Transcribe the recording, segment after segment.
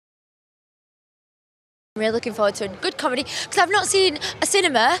really looking forward to a good comedy because I've not seen a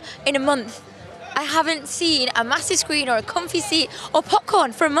cinema in a month. I haven't seen a massive screen or a comfy seat or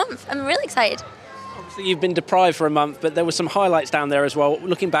popcorn for a month. I'm really excited. Obviously, you've been deprived for a month, but there were some highlights down there as well.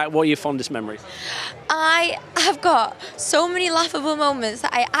 Looking back, what are your fondest memories? I have got so many laughable moments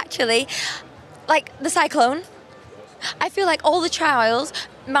that I actually, like the cyclone. I feel like all the trials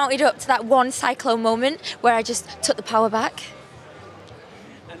mounted up to that one cyclone moment where I just took the power back.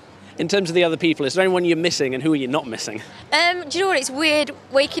 In terms of the other people, is there anyone you're missing and who are you not missing? Do you know what? It's weird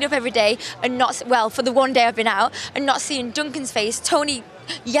waking up every day and not, well, for the one day I've been out, and not seeing Duncan's face, Tony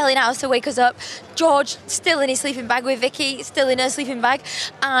yelling at us to wake us up, George still in his sleeping bag with Vicky, still in her sleeping bag,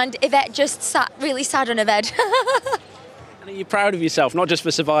 and Yvette just sat really sad on her bed. And are you proud of yourself, not just for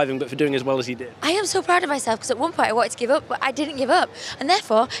surviving, but for doing as well as you did? I am so proud of myself because at one point I wanted to give up, but I didn't give up. And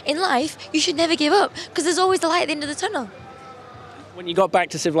therefore, in life, you should never give up because there's always the light at the end of the tunnel. When you got back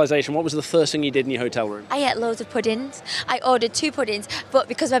to civilization, what was the first thing you did in your hotel room? I ate loads of puddings. I ordered 2 puddings, but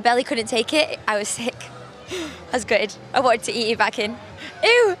because my belly couldn't take it, I was sick. I was gutted. I wanted to eat it back in.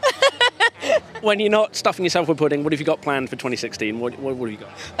 Ew! When you're not stuffing yourself with pudding, what have you got planned for 2016? What have you got?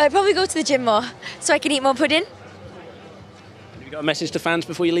 I'd probably go to the gym more so I can eat more pudding. Have you got a message to fans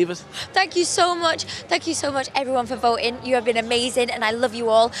before you leave us? Thank you so much. Thank you so much, everyone, for voting. You have been amazing, and I love you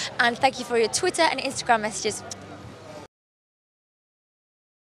all. And thank you for your Twitter and Instagram messages.